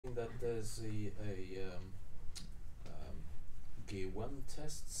that there's gear 1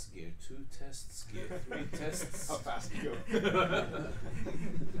 tests, gear 2 tests, gear 3 tests. How fast you go.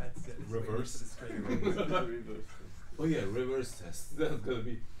 That's it. Reverse. Reverse. Oh yeah, reverse tests. That's gonna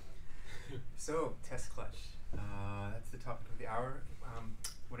be. So, test clutch. That's the topic of the hour.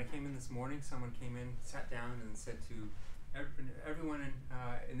 When I came in this morning, someone came in, sat down, and said to everyone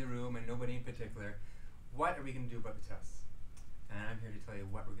in the room, and nobody in particular, what are we going to do about the tests? And I'm here to tell you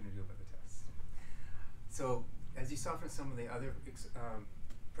what we're going to do about the tests. So, as you saw from some of the other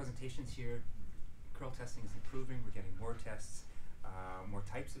presentations here, curl testing is improving. We're getting more tests, more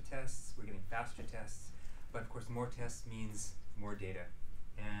types of tests. We're getting faster tests. But of course, more tests means more data.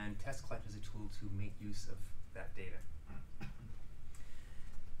 And test clutch is a tool to make use of that data.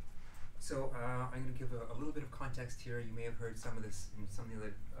 So I'm going to give a little bit of context here. You may have heard some of this in some of the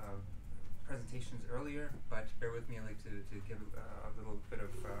other presentations earlier, but bear with me. I'd like to give a little bit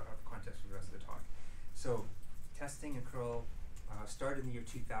of context for the rest of the talk. So testing in curl started in the year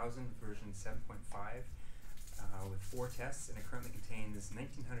 2000, version 7.5, with 4 tests, and it currently contains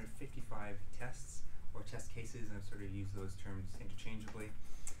 1,955 tests, or test cases, and I've sort of used those terms interchangeably.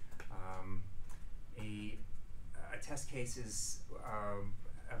 A test case is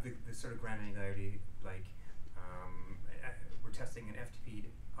of the sort of granularity, like we're testing an FTP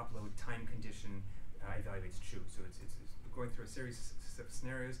upload time condition evaluates true. So it's going through a series of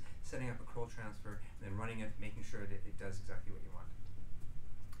scenarios, setting up a curl transfer, and then running it, making sure that it does exactly what you want.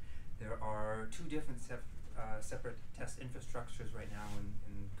 There are 2 different separate test infrastructures right now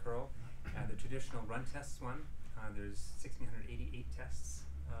in curl. The traditional run tests one, there's 1,688 tests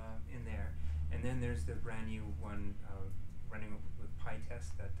in there, and then there's the brand new one running with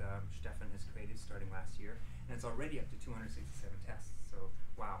PyTest that Stefan has created starting last year, and it's already up to 267 tests, so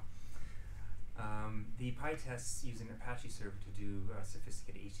wow. The PyTests use an Apache server to do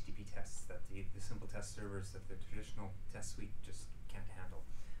sophisticated HTTP tests that the simple test servers that the traditional test suite just can't handle.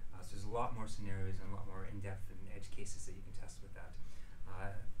 So there's a lot more scenarios and a lot more in-depth and edge cases that you can test with that.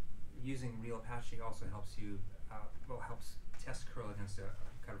 Using real Apache also helps you, helps test curl against a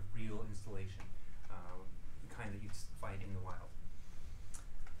kind of real installation, the kind that you'd find in the wild.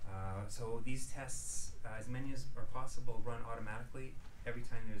 So these tests, as many as are possible, run automatically every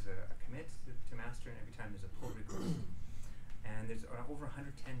time there's a commit to master and every time there's a pull request. And there's over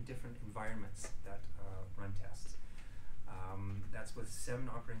 110 different environments that run tests. That's with 7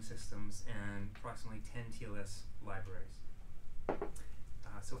 operating systems and approximately 10 TLS libraries.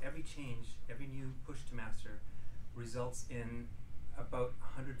 So every change, every new push to master results in about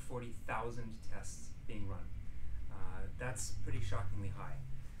 140,000 tests being run. That's pretty shockingly high.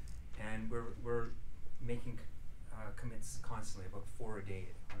 And we're making commits constantly, about 4 a day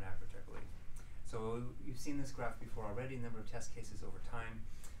on average, I believe. So you've seen this graph before already, number of test cases over time.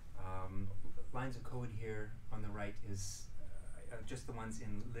 Lines of code here on the right is just the ones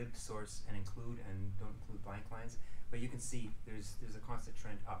in lib, source, and include, and don't include blank lines. But you can see there's a constant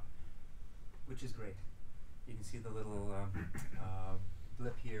trend up, which is great. You can see the little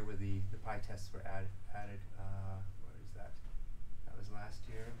blip here where the PyTests were added. What is that? That was last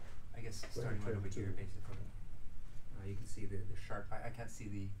year. I guess starting right over here, basically. You can see the sharp. I can't see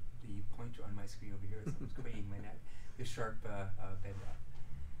the pointer on my screen over here. It's craning my neck. The sharp bedrock.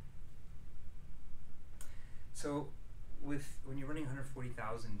 So, when you're running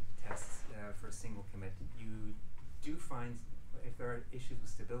 140,000 tests for a single commit, you do find if there are issues with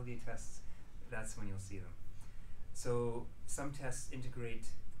stability tests, that's when you'll see them. So some tests integrate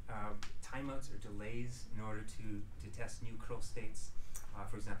timeouts or delays in order to test new curl states.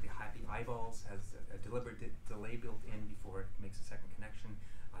 For example, Happy Eyeballs has a deliberate delay built in before it makes a second connection.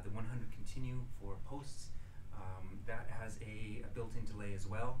 The 100 continue for posts, that has a built-in delay as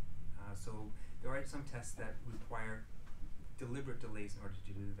well. So there are some tests that require deliberate delays in order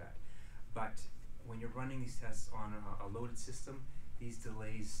to do that. But when you're running these tests on a loaded system, these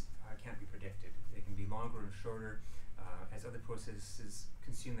delays can't be predicted. They can be longer or shorter. As other processes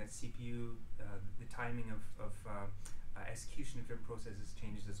consume that CPU, the timing of execution of different processes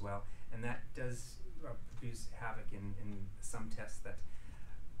changes as well, and that does produce havoc in some tests that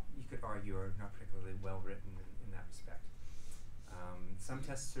you could argue are not particularly well written in that respect. Some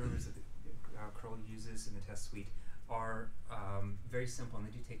test servers that curl uses in the test suite are very simple, and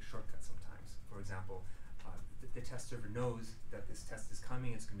they do take shortcuts sometimes. For example, the test server knows that this test is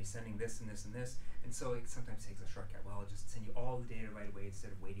coming, it's going to be sending this and this and this, and so it sometimes takes a shortcut. Well, I'll just send you all the data right away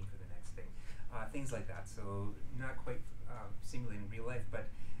instead of waiting for the next thing. Things like that. So not quite simulating real life, but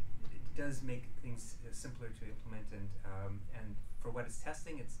it does make things simpler to implement, and for what it's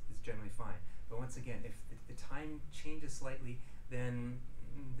testing, it's generally fine. But once again, if the time changes slightly, then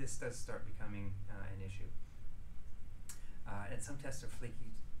this does start becoming an issue. And some tests are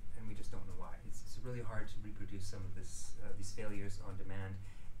flaky, and we just don't know why. It's really hard to reproduce some of these failures on demand,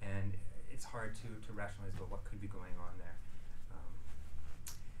 and it's hard to rationalize, well, what could be going on there.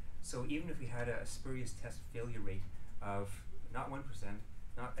 So even if we had a spurious test failure rate of not 1%,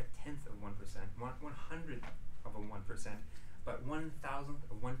 not a tenth of 1%, not 100th of a 1%, but 1,000th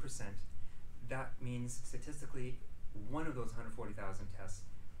of 1%, that means statistically one of those 140,000 tests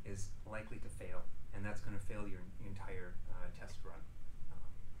is likely to fail, and that's going to fail your entire test run.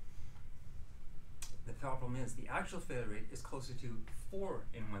 The problem is the actual failure rate is closer to 4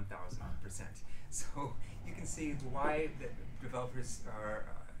 in 1,000%. So you can see why the developers are,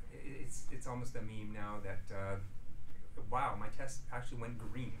 it's almost a meme now that, wow, my test actually went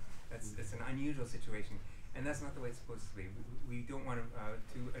green. It's an unusual situation, and that's not the way it's supposed to be. We don't want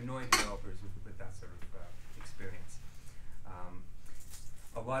to annoy developers with that sort of experience.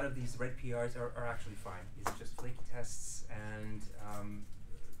 A lot of these red PRs are actually fine. These are just flaky tests, and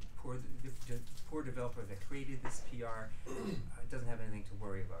the poor developer that created this PR doesn't have anything to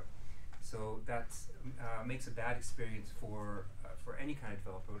worry about. So that makes a bad experience for any kind of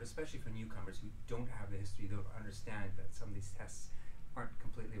developer, but especially for newcomers who don't have the history, don't understand that some of these tests aren't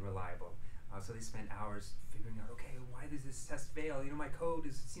completely reliable. So they spend hours figuring out, okay, why does this test fail? You know, my code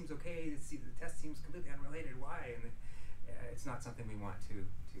seems okay. The test seems completely unrelated. Why? And it's not something we want to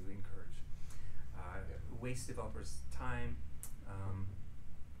encourage. Waste developers' time,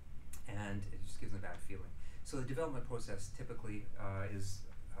 and it just gives them a bad feeling. So the development process typically is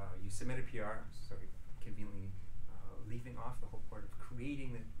you submit a PR, so conveniently leaving off the whole part of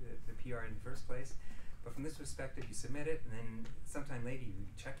creating the PR in the first place. But from this perspective, you submit it, and then sometime later you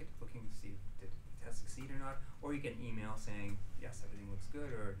check it, looking to see did the test succeed or not, or you get an email saying, yes, everything looks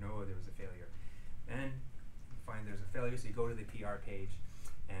good, or no, there was a failure. And you find there's a failure, so you go to the PR page,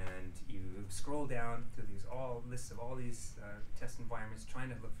 and you scroll down to these lists of all these test environments,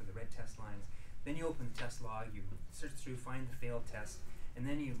 trying to look for the red test lines. Then you open the test log, you search through, find the failed test, and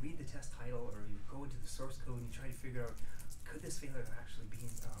then you read the test title, or you go into the source code and you try to figure out, could this failure actually be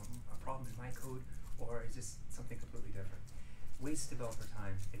a problem in my code, or is this something completely different? Wastes developer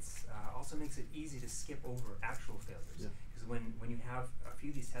time. It's also makes it easy to skip over actual failures, because when you have a few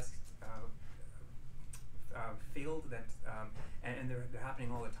of these tests failed that and they're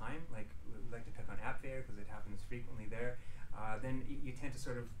happening all the time, like we like to pick on app failure because it happens frequently there, then you tend to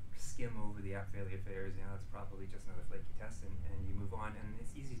sort of skim over the app failure failures. You know, it's probably just another flaky test, and you move on, and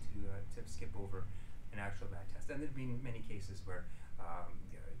it's easy to skip over an actual bad test. And there've been many cases where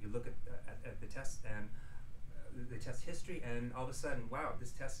you look at the test and the test history, and all of a sudden, wow,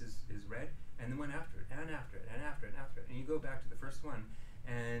 this test is red, and then went after it, and after it, and after it, and after it, and you go back to the first one,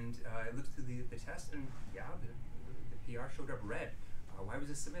 and it looks through the test, and yeah, the PR showed up red. Why was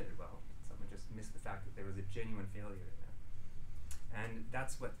this submitted? Well, someone just missed the fact that there was a genuine failure in there. And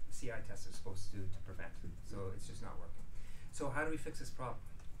that's what CI tests are supposed to prevent. So it's just not working. So how do we fix this problem?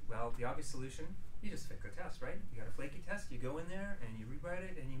 Well, the obvious solution, you just fix the test, right? You got a flaky test, you go in there and you rewrite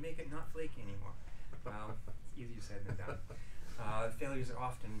it and you make it not flaky anymore. Well, it's easier said than done. Failures are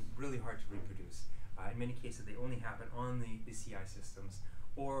often really hard to reproduce. In many cases, they only happen on the CI systems,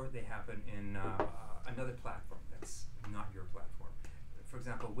 or they happen in another platform that's not your platform. For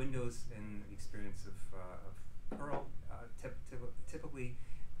example, Windows, in the experience of Perl, typically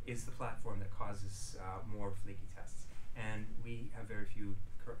is the platform that causes more flaky tests. And we have very few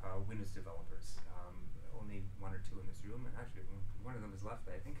Windows developers, only 1 or 2 in this room, and actually one of them is left,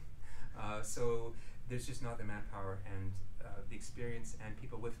 I think. So there's just not the manpower and the experience and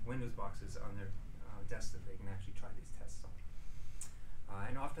people with Windows boxes on their desks that they can actually try these tests on.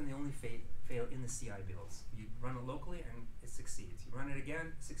 And often they only fail in the CI builds. You run it locally and it succeeds. You run it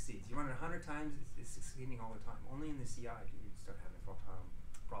again, it succeeds. You run it 100 times, it's succeeding all the time. Only in the CI do you start having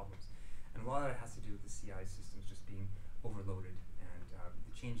problems. And a lot of it has to do with the CI systems just being overloaded, and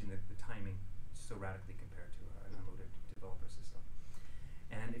the change in the timing so radically compared to an unloaded developer system.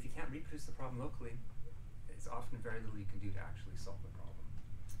 And if you can't reproduce the problem locally, it's often very little you can do to actually solve the problem.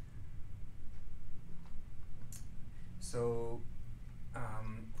 So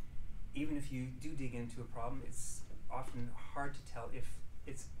even if you do dig into a problem, it's often hard to tell if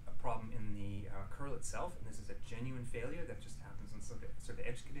it's a problem in the curl itself, and this is a genuine failure that just happens in sort of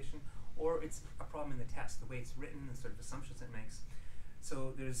edge condition, or it's a problem in the test, the way it's written, the sort of assumptions it makes.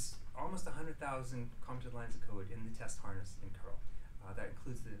 So there's almost 100,000 commented lines of code in the test harness in curl. That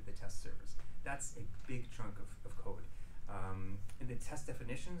includes the test servers. That's a big chunk of code. In the test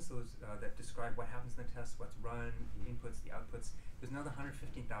definitions, those that describe what happens in the test, what's run, the inputs, the outputs, there's another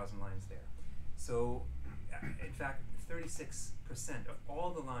 115,000 lines there. So, in fact, 36% of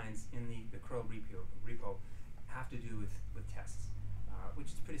all the lines in the curl repo have to do with tests, which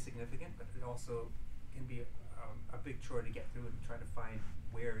is pretty significant, but it also can be a big chore to get through and try to find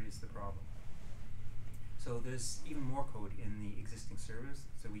where is the problem. So there's even more code in the existing servers.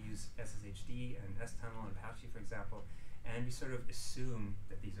 So we use SSHD and STunnel and Apache, for example, and we sort of assume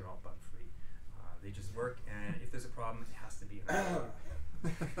that these are all bug-free. They just work, and if there's a problem, it has to be in the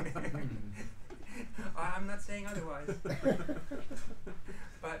code. I'm not saying otherwise.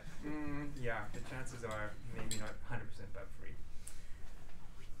 But yeah, the chances are maybe not 100% bug-free.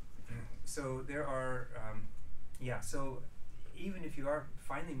 So there are, so even if you are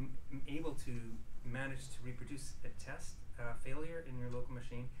finally able to manage to reproduce a test failure in your local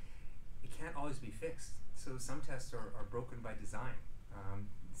machine, it can't always be fixed. So some tests are broken by design.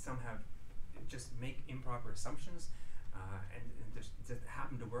 Some have just make improper assumptions and just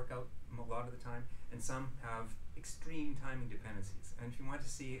happen to work out a lot of the time, and some have extreme timing dependencies. And if you want to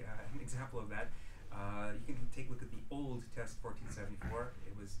see an example of that, you can take a look at the old test 1474.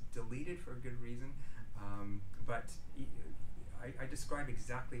 It was deleted for a good reason, but I describe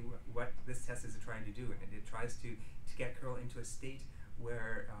exactly what this test is trying to do, and it tries to get curl into a state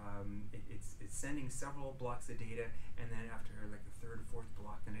where it's sending several blocks of data, and then after like the third or fourth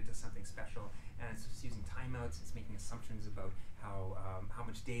block, then it does something special, and it's just using timeouts. It's making assumptions about how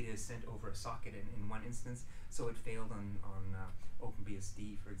much data is sent over a socket in one instance. So it failed on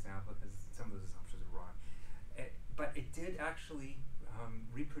OpenBSD, for example, because some of those assumptions are wrong. But it did actually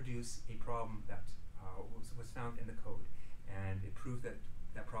reproduce a problem that was found in the code, and it proved that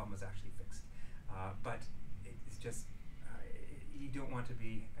that problem was actually fixed. But it's just you don't want to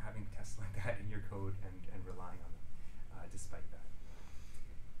be having tests like that in your code and relying on them despite that.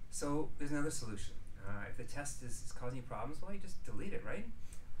 So there's another solution. If the test is causing you problems, well, you just delete it, right?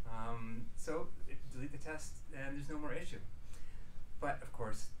 So delete the test and there's no more issue. But of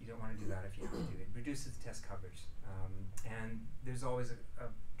course, you don't want to do that if you have to. It reduces the test coverage. And there's always a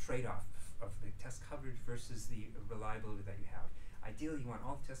trade-off of the test coverage versus the reliability that you have. Ideally, you want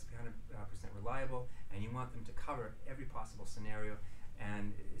all the tests to be 100% reliable, and you want them to cover every possible scenario,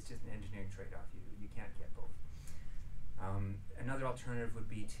 and it's just an engineering trade-off. You can't get both. Another alternative would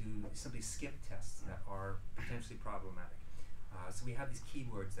be to simply skip tests that are potentially problematic. So we have these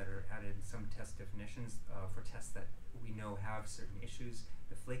keywords that are added in some test definitions for tests that we know have certain issues,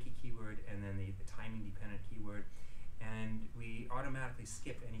 the flaky keyword and then the timing-dependent keyword. And we automatically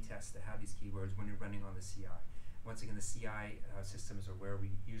skip any tests that have these keywords when you're running on the CI. Once again, the CI systems are where we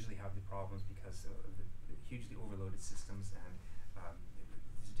usually have the problems because of the hugely overloaded systems, and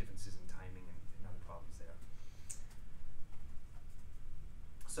there's differences in timing and other problems there.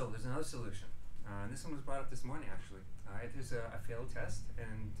 So there's another solution. And this one was brought up this morning, actually. If there's a failed test,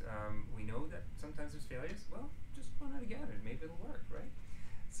 and we know that sometimes there's failures, well, just run it again, and maybe it'll work, right?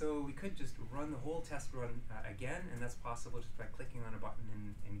 So we could just run the whole test run again, and that's possible just by clicking on a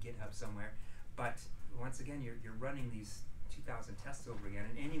button in GitHub somewhere. But once again, you're running these 2,000 tests over again,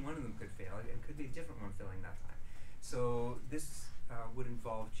 and any one of them could fail. It could be a different one failing that time. So this would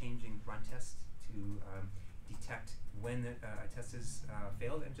involve changing run tests to detect when a test has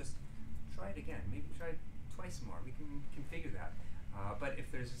failed, and just try it again. Maybe try it twice more. We can configure that. But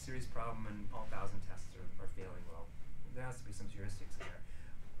if there's a serious problem and all 1,000 tests are failing, well, there has to be some heuristics there.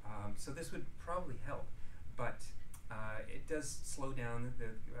 So this would probably help, but it does slow down the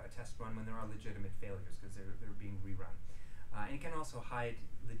test run when there are legitimate failures because they're being rerun. And it can also hide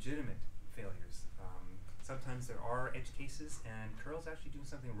legitimate failures. Sometimes there are edge cases and curl's actually doing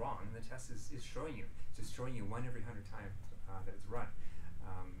something wrong, and the test is showing you. It's just showing you 1 every 100 times that it's run.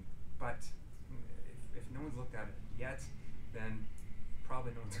 But if no one's looked at it yet, then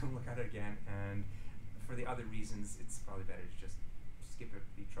probably no one's going to look at it again, and for the other reasons, it's probably better to just skip it,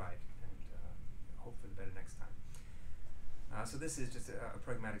 retry it, and hope for the better next time. So this is just a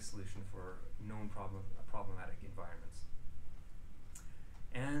pragmatic solution for known problematic environments.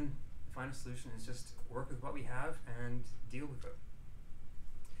 And the final solution is just work with what we have and deal with it.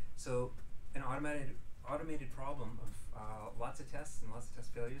 So an automated problem of lots of tests and lots of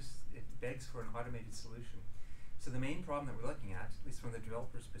test failures, it begs for an automated solution. So the main problem that we're looking at least from the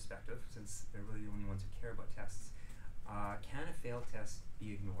developer's perspective, since they're really the only ones who care about tests, can a failed test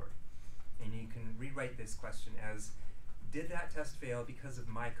be ignored? And you can rewrite this question as, did that test fail because of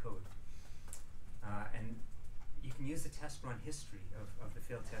my code? And you can use the test run history of the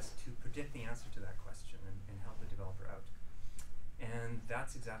failed test to predict the answer to that question and help the developer out. And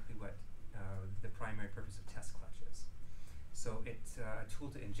that's exactly what the primary purpose of Test Clutch is. So it's a tool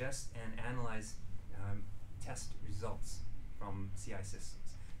to ingest and analyze test results from CI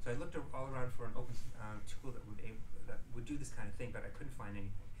systems. So I looked all around for an open tool that would do this kind of thing, but I couldn't find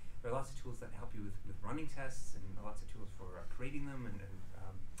anything. There are lots of tools that help you with running tests, and lots of tools for creating them, and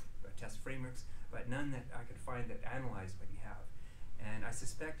test frameworks, but none that I could find that analyze what you have. And I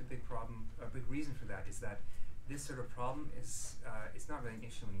suspect a big reason for that is that this sort of problem is it's not really an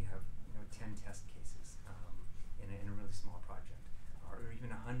issue when you have 10 test cases in a really small project, or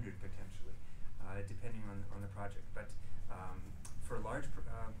even 100 potentially, depending on the project. But for large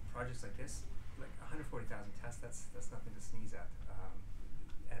projects like this, like 140,000 tests, that's nothing to sneeze at.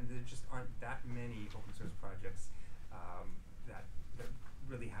 And there just aren't that many open source projects that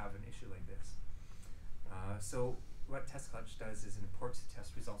really have an issue like this. So what TestClutch does is it imports the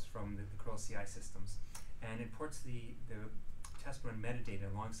test results from the curl CI systems, and imports the test run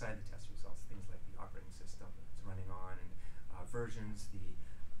metadata alongside the test results, things like the operating system it's running on, and versions, the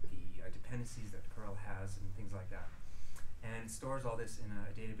dependencies that curl has, and things like that. And it stores all this in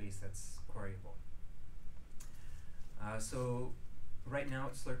a database that's queryable. So right now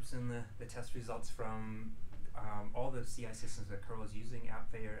it slurps in the test results from all the CI systems that curl is using: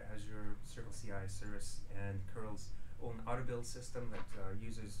 AppFair, Azure, Circle CI Service, and curl's own auto-build system that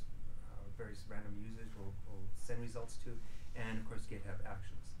users, various random users will send results to, and of course GitHub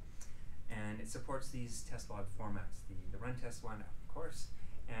Actions. And it supports these test log formats, the run test one, of course,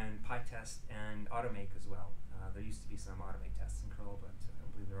 and PyTest and Automake as well. There used to be some Automake tests in curl, but I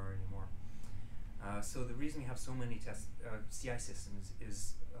don't believe there are anymore. So the reason we have so many CI systems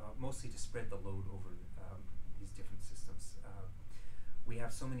is mostly to spread the load over these different systems. We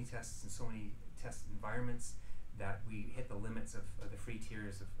have so many tests and so many test environments that we hit the limits of the free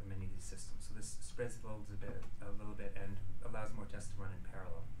tiers of many of these systems. So this spreads the loads a little bit and allows more tests to run in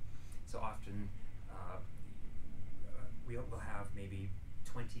parallel. So often we'll have maybe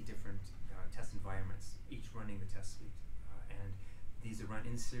 20 different test environments, each running the test suite, and these are run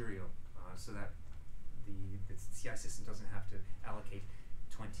in serial, so that the CI system doesn't have to allocate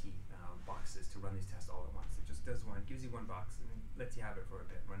 20 boxes to run these tests all at once. It just does one, gives you one box, and lets you have it for a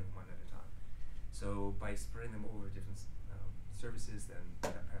bit, running one at a time. So by spreading them over different services, then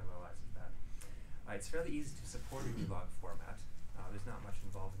that parallelizes that. It's fairly easy to support a new log format. There's not much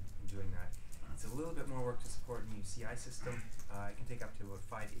involved in doing that. It's a little bit more work to support a new CI system. It can take up to about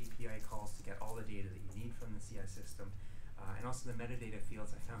 5 API calls to get all the data that you need from the CI system. And also the metadata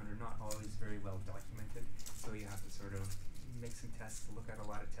fields I found are not always very well documented, so you have to sort of make some tests, look at a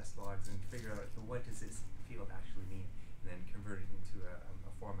lot of test logs, and figure out what does this field actually mean, and then convert it into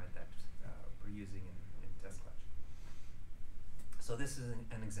a format that we're using in TestClutch. So this is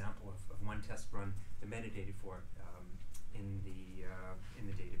an example of one test run, the metadata for it in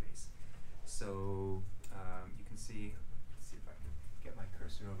the database. So you can see, let's see if I can get my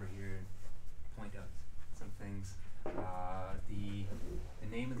cursor over here and point out some things. The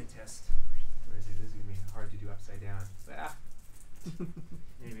name of the test, where is it? This is going to be hard to do upside down.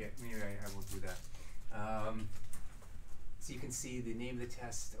 Maybe I will do that. So you can see the name of the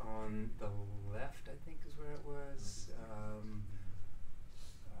test on the left, I think is where it was.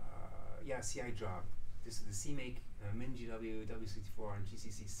 Yeah, CI job. This is the CMake, MinGW, W64 on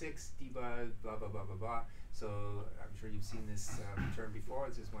GCC6, debug, blah, blah, blah, blah, blah. So I'm sure you've seen this term before.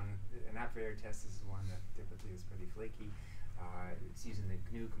 This is one, an AppFair test. This is one that typically is pretty flaky. It's using the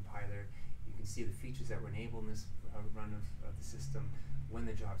GNU compiler. You can see the features that were enabled in this run of the system, when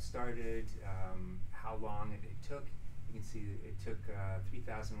the job started, how long it took. You can see it took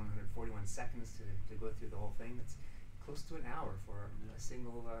 3,141 seconds to go through the whole thing. That's close to an hour for a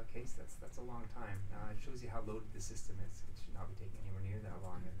single case. That's a long time. It shows you how loaded the system is. It should not be taking anywhere near that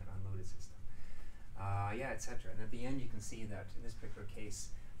long in an unloaded system. Yeah, etc. And at the end, you can see that in this particular case,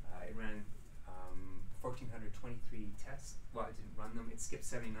 it ran 1,423 tests. Well, it didn't run them. It skipped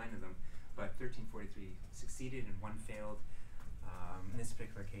 79 of them, but 1,343 succeeded and 1 failed. In this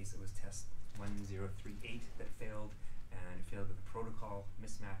particular case, it was test 1038 that failed, and it failed with a protocol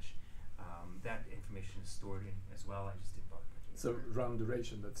mismatch. That information is stored in as well. I just didn't bother putting it. So run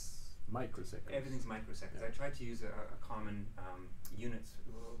duration, that's microseconds. Everything's microseconds. Yeah. I tried to use a common units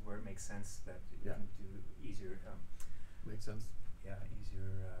where it makes sense that you can do easier. Makes sense. Yeah, easier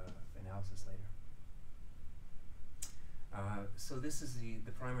analysis later. So this is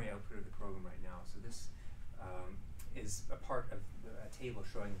the primary output of the program right now. So this is a part of a table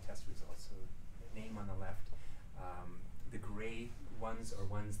showing the test results. So the name on the left, the gray ones are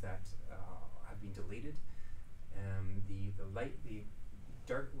ones that have been deleted. The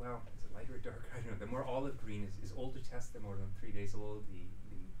dark, well, is it lighter or dark? I don't know. The more olive green is older tests. They're more than 3 days old. The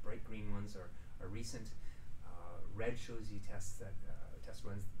bright green ones are recent. Red shows you tests that test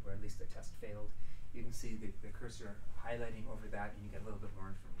runs where at least a test failed. You can see the cursor highlighting over that, and you get a little bit more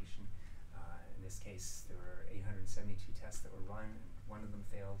information. And In this case, there were 872 tests that were run, and one of them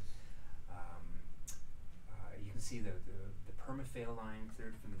failed. You can see the perma-fail line,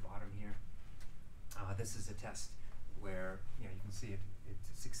 third from the bottom here. This is a test where you can see it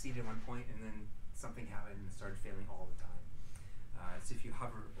succeeded at one point, and then something happened and it started failing all the time. So if you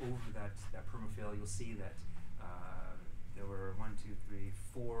hover over that perma-fail, you'll see that there were 1, 2, 3,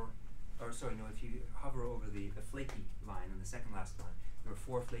 4. Or sorry, no. If you hover over the flaky line on the second last one, there were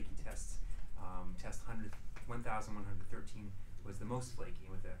 4 flaky tests. Test 1,113 was the most flaky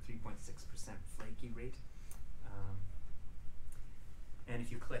with a 3.6% flaky rate. And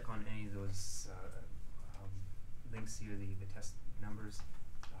if you click on any of those links here, the test numbers,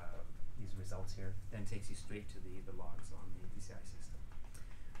 these results here, then takes you straight to the logs on the PCI system.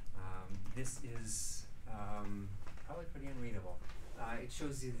 This is probably pretty unreadable. It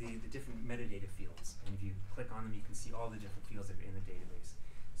shows you the different metadata fields, and if you click on them, you can see all the different fields that are in the database.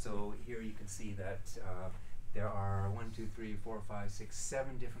 So here you can see that there are 1, 2, 3, 4, 5, 6,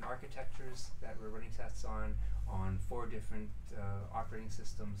 7 different architectures that we're running tests on 4 different operating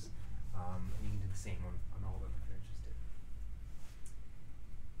systems, and you can do the same on all of them if you're interested.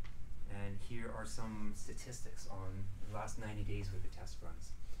 And here are some statistics on the last 90 days with the test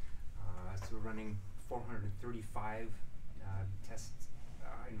runs. So we're running 435 test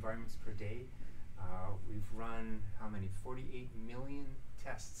environments per day. We've run how many? 48 million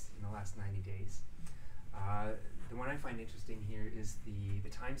tests in the last 90 days. The one I find interesting here is the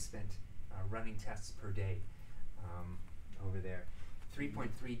time spent running tests per day over there.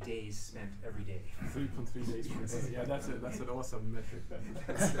 3.3 days spent every day. 3.3 days per day. Yeah, that's an awesome metric.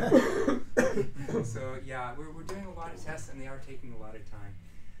 So yeah, we're doing a lot of tests, and they are taking a lot of time.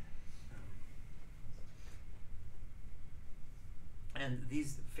 And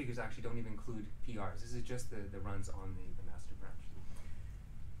these figures actually don't even include PRs. This is just the runs on the master branch.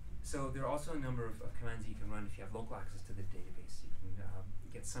 So there are also a number of commands that you can run if you have local access to the database. You can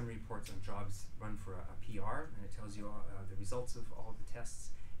get summary reports on jobs run for a PR, and it tells you the results of all the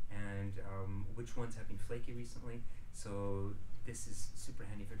tests and which ones have been flaky recently. So this is super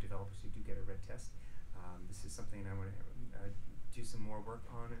handy for developers who do get a red test. This is something I want to do some more work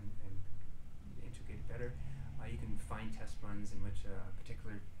on and integrate it better. You can find test runs in which a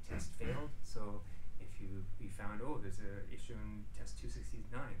particular test failed. So if you found, oh, there's an issue in test 269,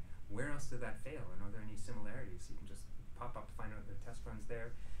 where else did that fail, and are there any similarities? You can just pop up to find out the test runs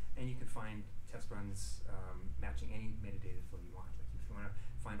there, and you can find test runs matching any metadata field you want. Like if you want to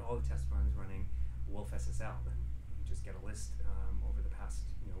find all the test runs running Wolf SSL, then you can just get a list over the past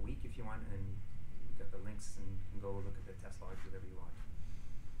week if you want, and you get the links and you can go look at the test logs, whatever you want.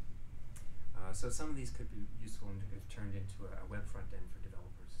 So some of these could be useful and if turned into a web front end for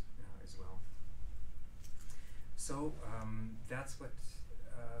developers as well. So that's what,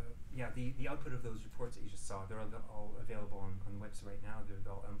 the output of those reports that you just saw, they're all available on the website right now. They're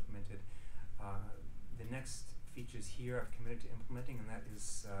all implemented. The next features here I've committed to implementing, and that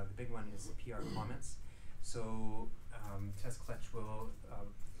is, the big one is the PR comments. So Test Clutch will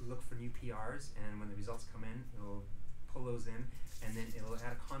look for new PRs, and when the results come in, it'll pull those in, and then it'll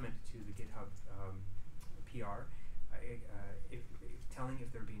add a comment to the GitHub PR, telling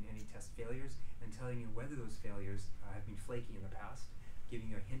if there have been any test failures, and telling you whether those failures have been flaky in the past, giving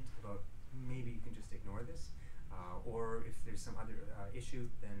you a hint about maybe you can just ignore this, or if there's some other issue,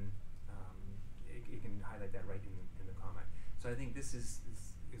 then you can highlight that right in the comment. So I think this is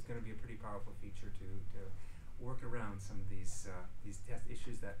going to be a pretty powerful feature to work around some of these test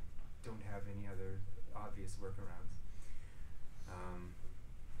issues that don't have any other obvious workarounds.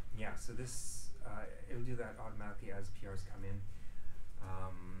 So this it'll do that automatically as PRs come in.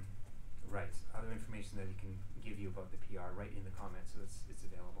 Right, other information that it can give you about the PR right in the comments, so it's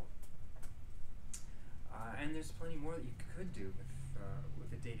available. And there's plenty more that you could do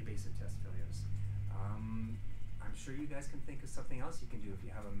with a database of test failures. I'm sure you guys can think of something else you can do if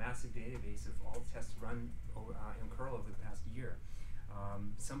you have a massive database of all tests run in curl over the past year.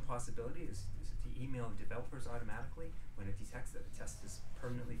 Some possibility is to email developers automatically when it detects that a test is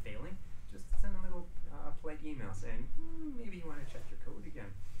permanently failing. Just send a little polite email saying, maybe you want to check your code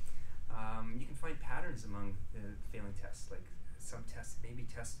again. You can find patterns among the failing tests, like some tests, maybe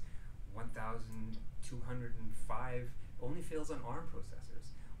test 1,205 only fails on ARM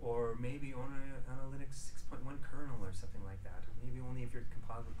processors, or maybe on a Linux 6.1 kernel or something like that, or maybe only if you're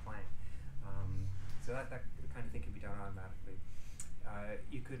compiled with client. So that kind of thing can be done automatically.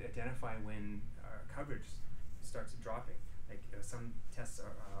 You could identify when coverage starts dropping. Like some tests,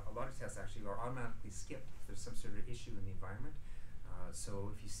 a lot of tests actually are automatically skipped if there's some sort of issue in the environment.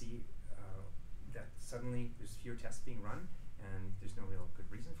 So if you see that suddenly there's fewer tests being run and there's no real good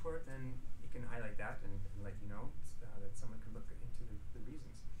reason for it, then it can highlight that and let you know that someone can look into the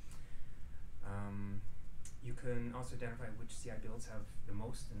reasons. You can also identify which CI builds have the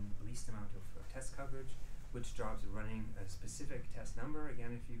most and least amount of test coverage, which jobs are running a specific test number.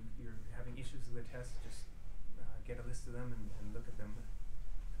 Again, if you're having issues with a test, just get a list of them and look at them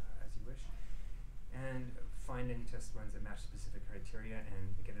as you wish. And find any test runs that match specific criteria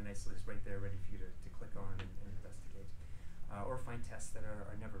and get a nice list right there ready for you to click on and investigate. Or find tests that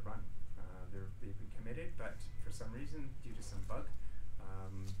are never run. They've been committed, but for some reason, due to some bug,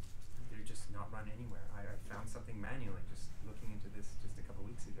 they're just not run anywhere. I found something manually just looking into this just a couple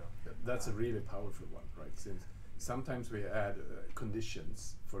weeks ago. That's a really powerful one, right? Since sometimes we add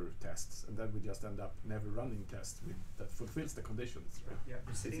conditions for tests, and then we just end up never running tests that fulfills the conditions, right? Yeah,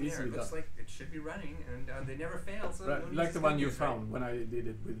 you're sitting there, it looks like it should be running, and they never fail. So right, like the one you found when I did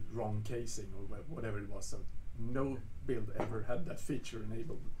it with wrong casing or whatever it was. So no build ever had that feature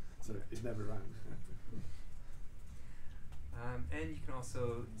enabled, so it never ran. And you can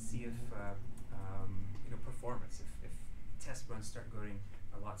also see if performance, if test runs start going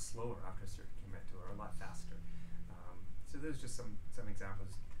a lot slower after a certain commit or a lot faster. So there's just some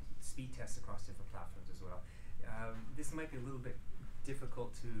examples. Speed tests across different platforms as well. This might be a little bit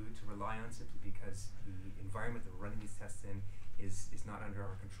difficult to rely on simply because the environment that we're running these tests in is not under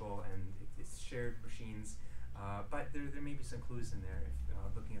our control, and it's shared machines. But there may be some clues in there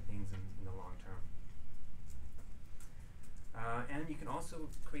if looking at things in the long term. And you can also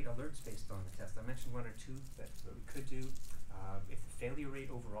create alerts based on the test. I mentioned one or two that we could do. If the failure rate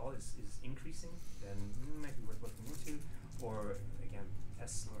overall is increasing, then it might be worth looking into. Or again,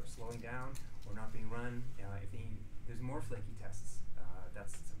 tests are slowing down or not being run. If there's more flaky tests,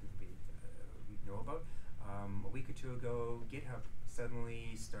 that's something we know about. A week or two ago, GitHub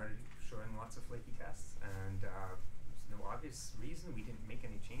suddenly started showing lots of flaky tests, and there's no obvious reason. We didn't make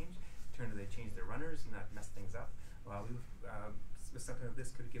any change. Turned out they changed their runners, and that messed things up. Well, something like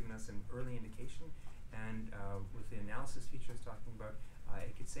this could have given us an early indication, and with the analysis feature I was talking about,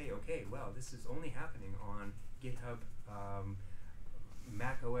 it could say, okay, well, this is only happening on GitHub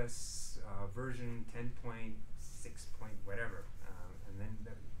Mac OS version 10.6 point whatever, and then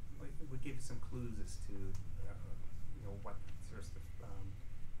that would give some clues as to what sorts of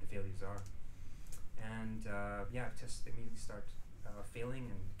the failures are, and tests immediately start failing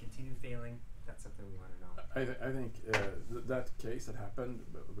and continue failing. That's something we want to know. I think that case that happened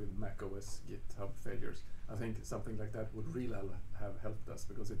with macOS GitHub failures, I think something like that would really have helped us,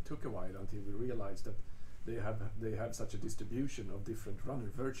 because it took a while until we realized that they have such a distribution of different runner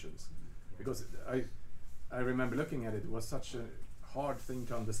versions. Yeah. Because I remember looking at it, it was such a hard thing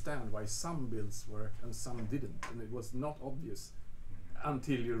to understand why some builds worked and some didn't, and it was not obvious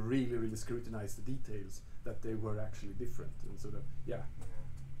until you really scrutinized the details that they were actually different, and sort of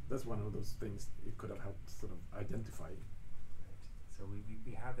that's one of those things it could have helped sort of identify. Right. So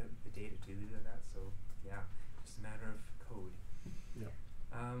we have the data to do that. So just a matter of code.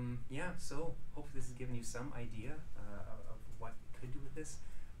 So hopefully this has given you some idea of what you could do with this.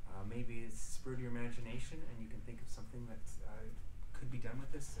 Maybe it's spurred your imagination and you can think of something that could be done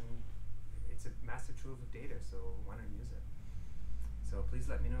with this, and it's a massive trove of data, so why not use it? So please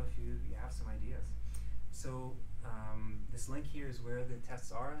let me know if you have some ideas. So this link here is where the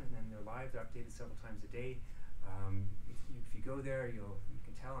tests are, and then they're live. They're updated several times a day. If you go there, you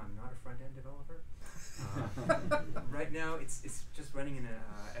can tell I'm not a front-end developer. Right now, it's just running in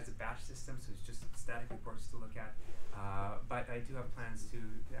as a batch system, so it's just static reports to look at. But I do have plans to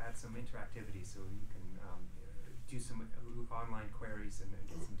add some interactivity, so you can do some online queries and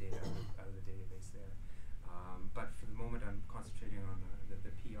get some data out of the database there. But for the moment, I'm concentrating on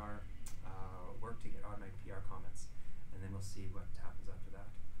the PR work to get automatic PR comments, and then we'll see what happens after that.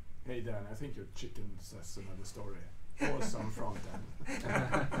 Hey Dan, I think your chicken says another story. Awesome front end.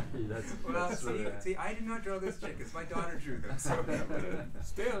 See, I did not draw those chickens. My daughter drew them. So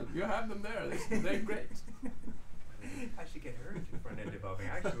still, you have them there. They're great. I should get her into front end developing.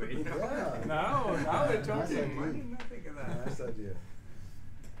 Actually, Yeah. Now we're talking. Why didn't I think of that? Nice idea.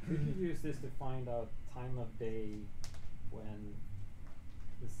 Could you use this to find out time of day when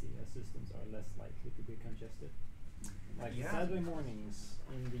the CS systems are less likely to be congested? Like Saturday mornings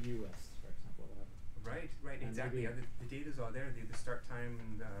in the US, for example. Right, And exactly. The data's all there. The start time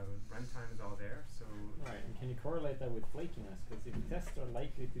and run time is all there. So right, and can you correlate that with flakiness? Because if tests are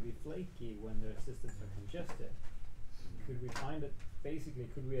likely to be flaky when their systems are congested, could we find it? Basically,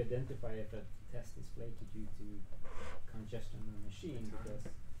 could we identify if a test is flaky due to congestion on the machine? Because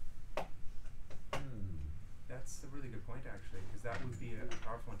that's a really good point. point actually, because that would be a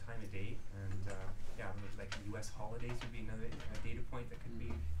powerful time of day, and yeah, like U.S. holidays would be another data point that could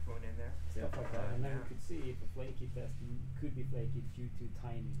be thrown in there. Stuff like that, and then yeah. we could see if a flaky test could be flaky due to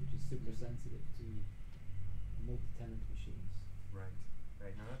timing, which is super sensitive to multi-tenant machines. Right,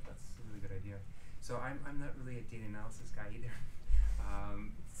 right. No, that's a really good idea. So I'm not really a data analysis guy either.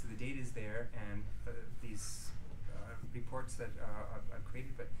 So the data is there, and these reports that I've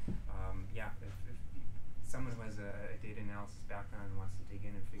created, but yeah, if someone who has a data analysis background and wants to dig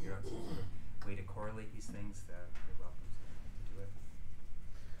in and figure out some sort of way to correlate these things, they're welcome to do it.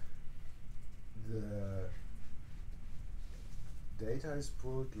 The data is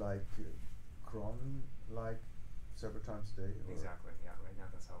pulled like cron, like several times a day? Or? Exactly, yeah, right now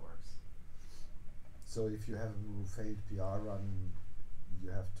that's how it works. So if you have a failed PR run,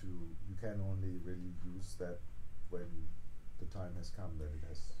 you can only really use that when the time has come that it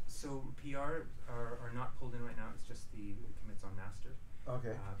has. So PR are not pulled in right now, it's just the commits on master.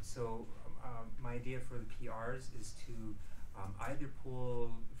 Okay. So my idea for the PRs is to either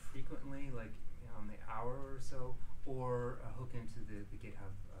pull frequently, like on the hour or so, or hook into the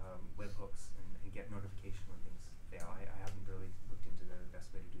GitHub webhooks and get notification when things fail. I haven't really looked into the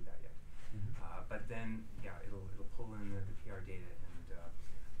best way to do that yet. But then, yeah, it'll pull in the PR data, and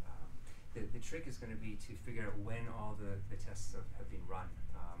the trick is going to be to figure out when all the tests have been run,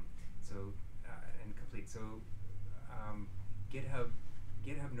 and complete. So GitHub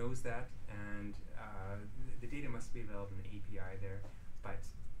knows that, and the data must be available in the API there. But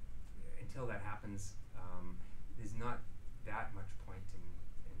until that happens, there's not that much point in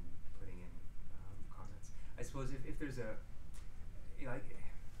putting in comments. I suppose if there's a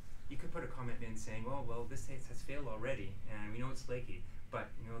you could put a comment in saying, well, this test has failed already, and we know it's flaky, but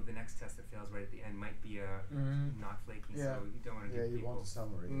the next test that fails right at the end might be not flaky, so you don't want to give you people want a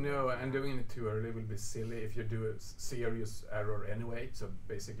summary. No, and doing it too early will be silly if you do a serious error anyway, so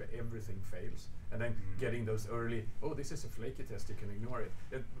basically everything fails. And then getting those early, this is a flaky test, you can ignore it.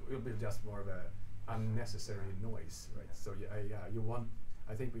 It will be just more of a unnecessary noise, right? So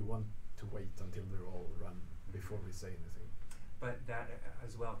I think we want to wait until they're all run before we say anything. But that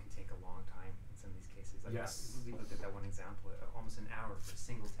as well can take a long time in some of these cases. Like Yes. we looked at that one example, almost an hour for a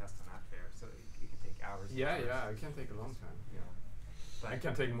single test on that fair, so it can take hours. Yeah, it can take a long time. Yeah. But It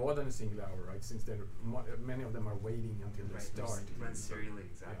can take more than a single hour, right? Since many of them are waiting until they start. Run serially,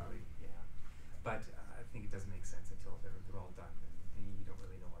 exactly. Yeah. But I think it doesn't make sense until they're all done, and you don't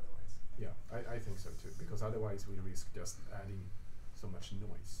really know otherwise. Yeah, I think so too, because otherwise we risk just adding so much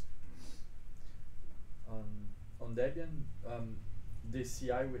noise. On Debian, the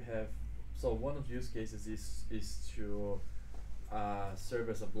CI we have, so one of the use cases is to serve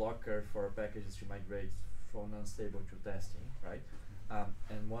as a blocker for packages to migrate from unstable to testing, right?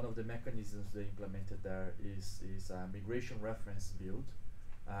 And one of the mechanisms they implemented there is a migration reference build,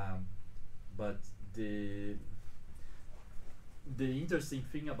 but the interesting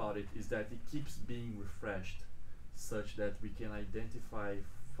thing about it is that it keeps being refreshed, such that we can identify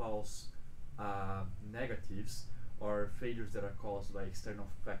false negatives or failures that are caused by external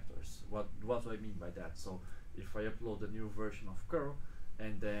factors. What do I mean by that? So if I upload a new version of curl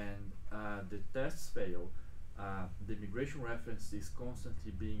and then the tests fail, the migration reference is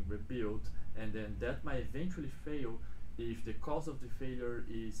constantly being rebuilt, and then that might eventually fail if the cause of the failure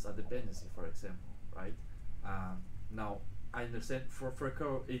is a dependency, for example, right? Now, I understand for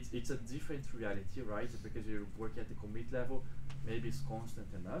curl it's a different reality, right? Because you work at the commit level, maybe it's constant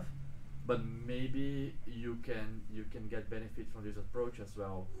enough, but maybe you can get benefit from this approach as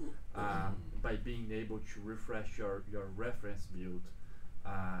well, by being able to refresh your reference build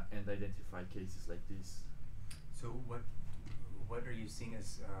and identify cases like this. So what are you seeing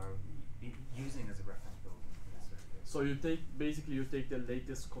as using as a reference build in this case? So you take the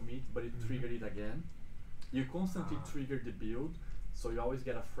latest commit, but you trigger it again. You constantly trigger the build, so you always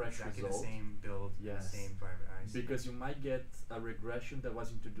get a fresh exactly result. The same build, yes. The same driver. Because you might get a regression that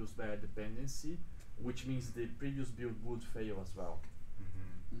was introduced by a dependency, which means the previous build would fail as well.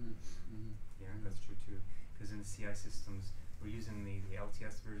 Yeah, that's true too. Because in the CI systems, we're using the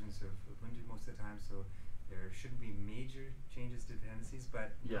LTS versions of Ubuntu most of the time, so there shouldn't be major changes to dependencies,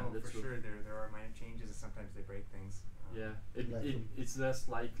 but for sure there are minor changes, and sometimes they break things. Yeah, it's less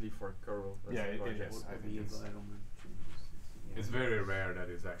likely for curl. It is. I think it's very rare that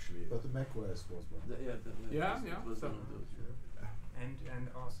it's actually. But the macOS was one. Was one of those. And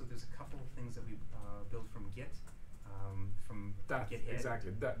also there's a couple of things that we built from Git, from that GitHub.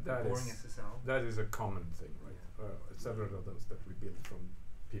 Exactly. That boring is SSL. that is a common thing, right? Several of those that we built from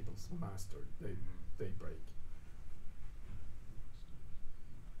people's master, they break.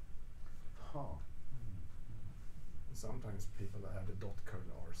 sometimes people add a dot curl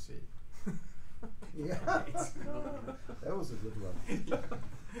RC. Yeah, that was a good one.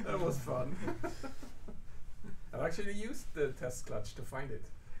 That was fun. I actually used the test clutch to find it.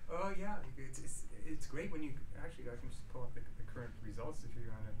 Oh yeah, it's great when you actually I can just pull up the current results if you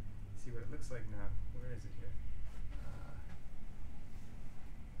want to see what it looks like now. Where is it here?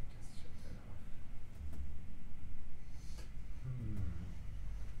 Just shut that off.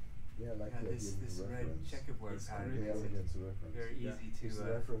 Yeah, like Yeah, the this idea of the red reference. checkerboard It's pattern really makes it against the reference. very Yeah. easy to Is the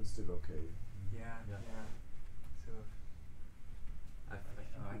reference still okay? yeah. So I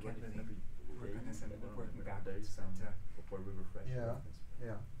can't really work on this. I'm working there backwards, is some but, before we refresh. the Yeah. reference.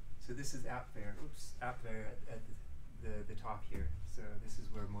 Yeah. so this is app there. Oops, app there at the top here. So this is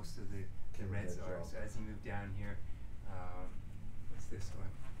where most of the Okay, reds good are. job. So as you move down here, what's this one?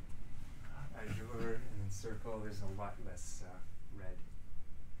 Azure and then circle. There's a lot less red.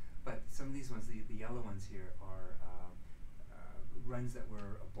 But some of these ones, the yellow ones here, are runs that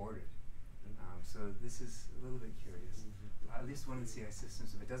were aborted. So this is a little bit curious. At least one of the CI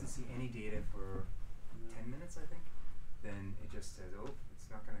systems, if it doesn't see any data for 10 minutes, I think, then it just says, oh, it's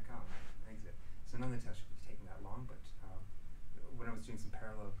not going to come, exit. So none of the tests should be taking that long, but when I was doing some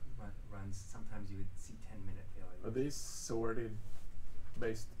parallel runs, sometimes you would see 10-minute failures. Are these sorted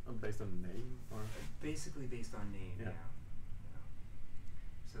based on name or? Basically based on name, Yeah. yeah.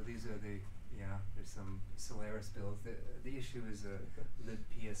 So these are there's some Solaris builds. The issue is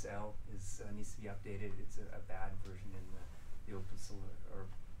libpsl needs to be updated. It's a bad version in the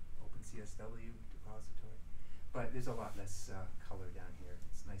OpenCSW repository. But there's a lot less color down here.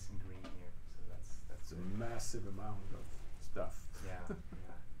 It's nice and green here. So that's It's a massive amount of stuff. yeah.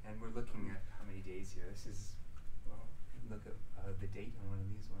 And we're looking at how many days here. This is, well, look at the date on one of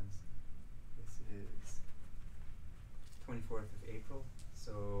these ones. This is 24th of April,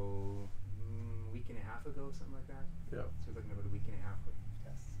 so a week and a half ago, something like that. Yeah. So we're looking at about a week and a half worth of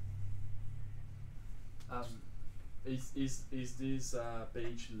tests. Is this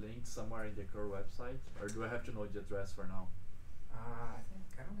page linked somewhere in the core website, or do I have to know the address for now? I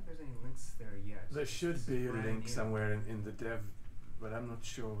don't think there's any links there yet. There should It's be a brand link new. somewhere in the dev, but I'm not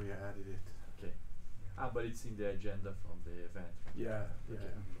sure we added it. Okay. Yeah. But it's in the agenda from the event. Yeah, yeah.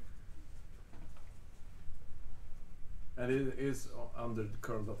 Okay. And it is under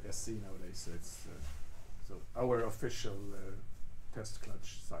curl.sc nowadays, so it's so our official test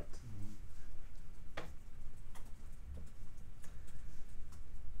clutch site.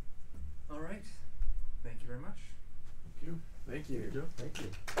 All right. Thank you very much. Thank you. Thank you. Thank you.